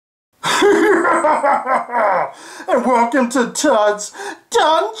And welcome to Todd's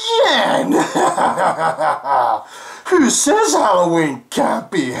Dungeon! Who says Halloween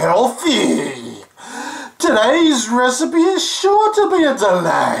can't be healthy? Today's recipe is sure to be a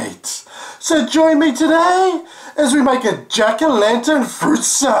delight. So join me today as we make a jack-o'-lantern fruit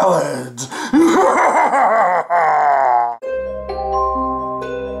salad.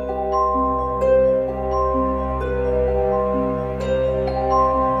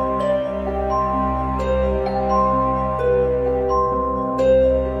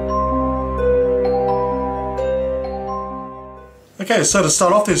 Okay, so to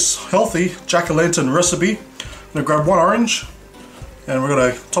start off this healthy jack-o'-lantern recipe, I'm going to grab one orange and we're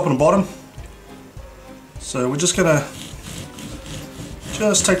going to top and bottom. So we're just going to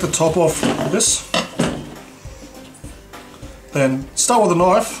take the top off this. Then start with a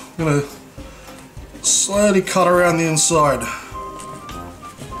knife. I'm going to slowly cut around the inside.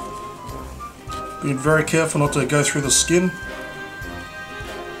 Be very careful not to go through the skin.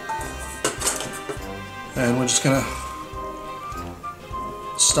 And we're just going to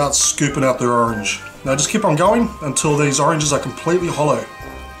start scooping out the orange. Now just keep on going until these oranges are completely hollow.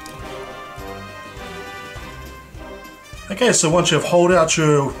 Okay, so once you've hollowed out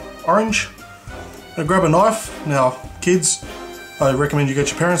your orange, grab a knife. Now kids, I recommend you get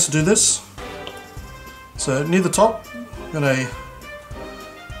your parents to do this. So near the top, I'm going to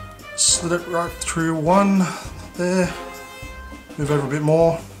slit it right through one there, move over a bit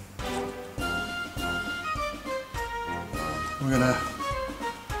more. We're going to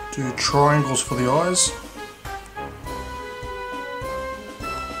do triangles for the eyes.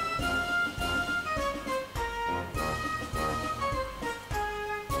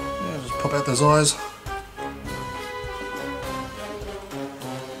 Yeah, just pop out those eyes.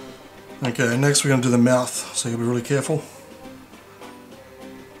 Okay, next we're going to do the mouth, so you'll be really careful.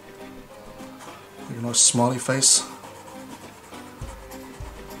 Make a nice smiley face.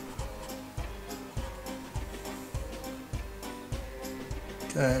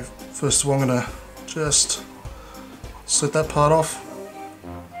 Okay, first of all I'm going to just slit that part off.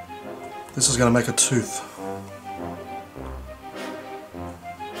 This is going to make a tooth.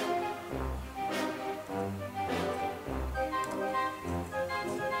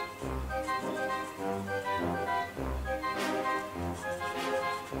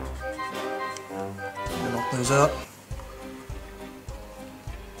 Knock those out.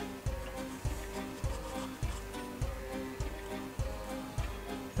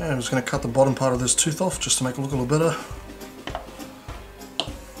 And I'm just going to cut the bottom part of this tooth off just to make it look a little better.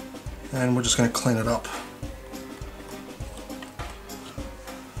 And we're just going to clean it up.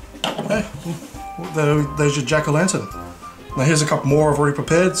 Okay, there's your jack-o'-lantern. Now here's a couple more I've already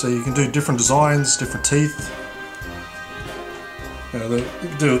prepared, so you can do different designs, different teeth. You know, you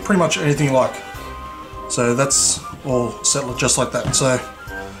can do pretty much anything you like. So that's all set just like that. So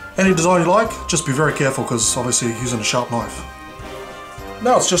any design you like, just be very careful because obviously you're using a sharp knife.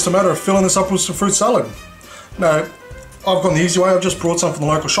 Now it's just a matter of filling this up with some fruit salad. Now, I've gone the easy way, I've just brought some from the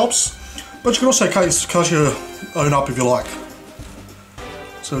local shops, but you can also cut your own up if you like.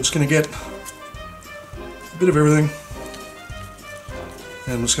 So we're just going to get a bit of everything,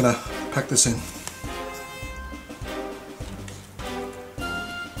 and I'm just going to pack this in.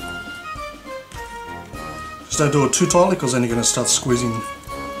 Just don't do it too tightly because then you're going to start squeezing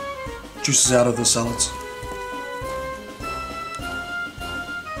juices out of the salads.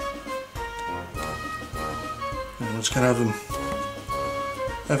 I'm just going to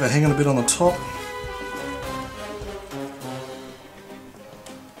have it hanging a bit on the top.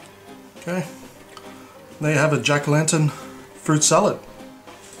 Okay, there you have a jack-o'-lantern fruit salad.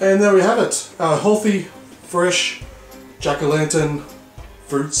 And there we have it, our healthy, fresh jack-o'-lantern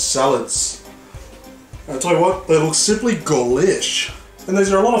fruit salads. I'll tell you what, they look simply ghoulish. And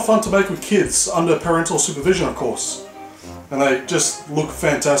these are a lot of fun to make with kids, under parental supervision of course. And they just look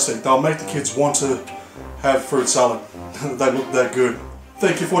fantastic. They'll make the kids want to have fruit salad. They look that good.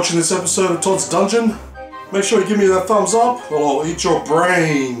 Thank you for watching this episode of Todd's Dungeon. Make sure you give me that thumbs up or I'll eat your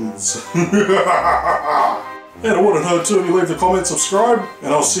brains. And it wouldn't hurt too if you leave a comment, subscribe,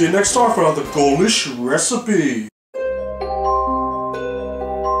 and I'll see you next time for another ghoulish recipe.